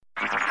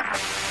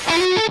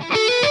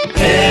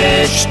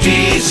HD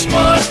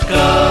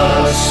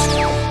Smartcast.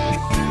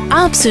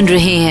 आप सुन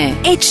रहे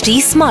हैं HD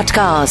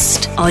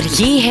Smartcast और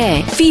ये है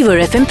Fever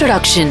FM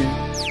production.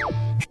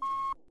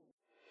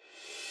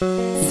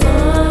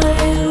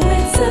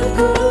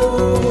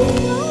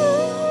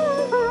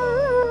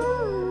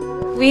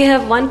 We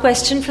have one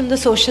question from the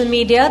social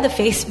media, the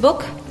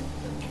Facebook.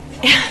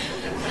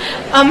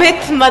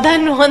 Amit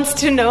Madan wants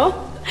to know,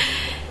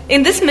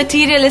 in this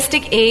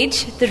materialistic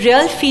age, the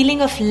real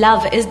feeling of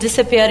love is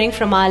disappearing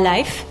from our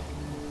life.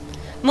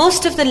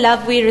 Most of the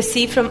love we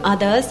receive from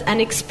others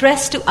and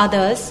express to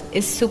others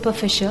is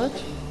superficial.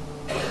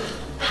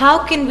 How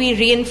can we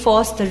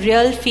reinforce the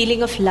real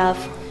feeling of love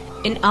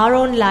in our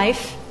own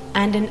life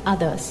and in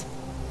others?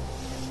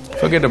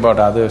 Forget about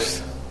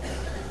others.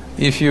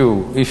 If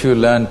you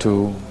learn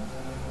to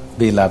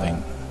be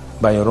loving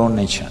by your own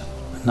nature,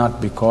 not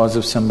because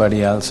of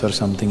somebody else or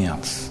something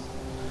else.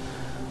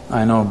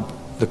 I know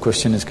the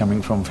question is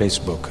coming from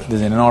Facebook.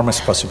 There's an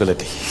enormous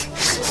possibility.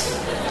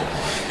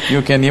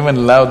 You can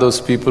even love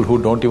those people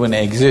who don't even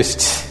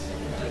exist.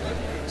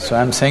 So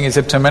I'm saying it's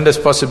a tremendous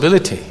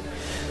possibility.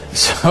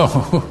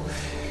 So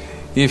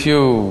if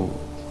you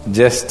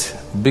just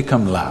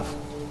become love,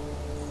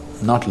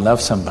 not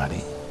love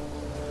somebody,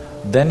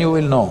 then you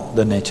will know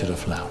the nature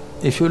of love.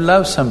 If you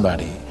love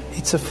somebody,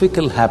 it's a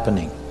fickle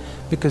happening,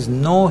 because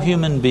no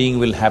human being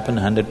will happen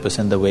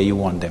 100% the way you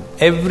want them.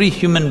 Every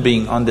human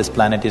being on this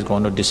planet is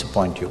going to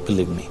disappoint you,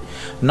 believe me.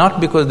 Not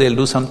because they'll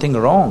do something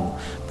wrong,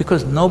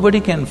 because nobody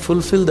can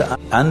fulfill the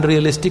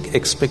unrealistic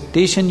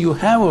expectation you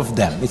have of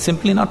them. It's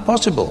simply not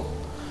possible.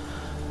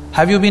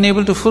 Have you been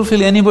able to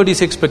fulfill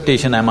anybody's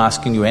expectation, I'm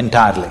asking you,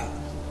 entirely?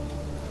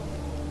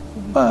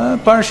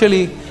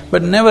 Partially,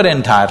 but never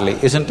entirely,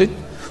 isn't it?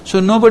 So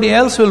nobody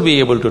else will be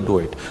able to do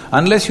it.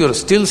 Unless you're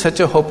still such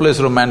a hopeless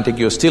romantic,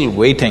 you're still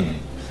waiting,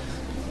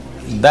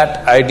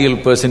 that ideal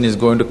person is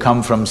going to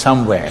come from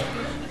somewhere.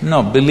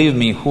 No, believe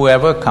me,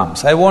 whoever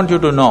comes, I want you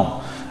to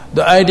know,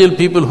 the ideal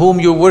people whom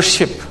you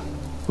worship,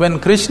 when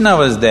Krishna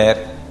was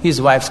there,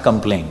 his wives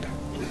complained.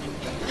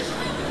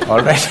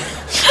 All right?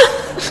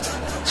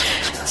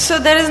 So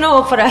there is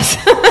no hope for us.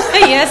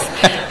 Yes,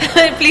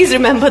 please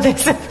remember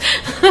this.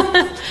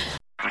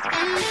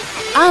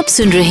 आप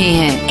सुन रहे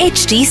हैं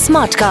HD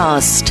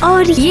Smartcast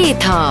और ये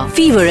था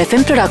Fever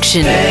FM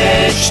production.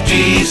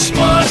 HD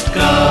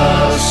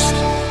Smartcast.